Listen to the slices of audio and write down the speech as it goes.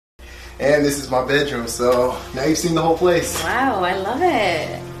And this is my bedroom, so now you've seen the whole place. Wow, I love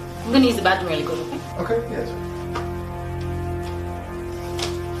it. I'm gonna use the bathroom really quick, okay? Okay, yes.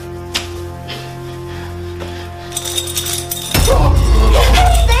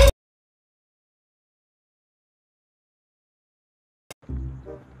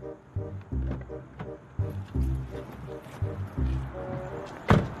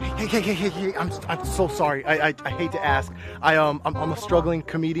 Hey, I'm so sorry. I hate to ask. I'm a struggling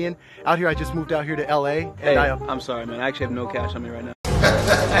comedian out here. I just moved out here to LA. And hey, I'm sorry, man. I actually have no cash on me right now.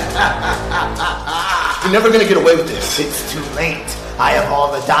 You're never gonna get away with this. It's too late. I have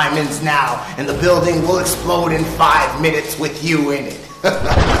all the diamonds now, and the building will explode in 5 minutes with you in it.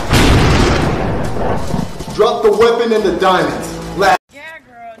 Drop the weapon and the diamonds. Yeah,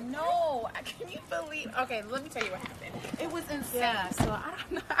 girl, no. Can you believe? Okay, let me tell you what happened. It was insane. Yeah, so I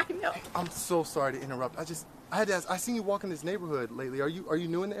don't know. I know. I'm so sorry to interrupt. I had to ask. I seen you walk in this neighborhood lately. Are you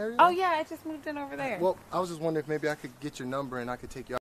new in the area? Oh yeah, I just moved in over there. Well, I was just wondering if maybe I could get your number and I could take you out.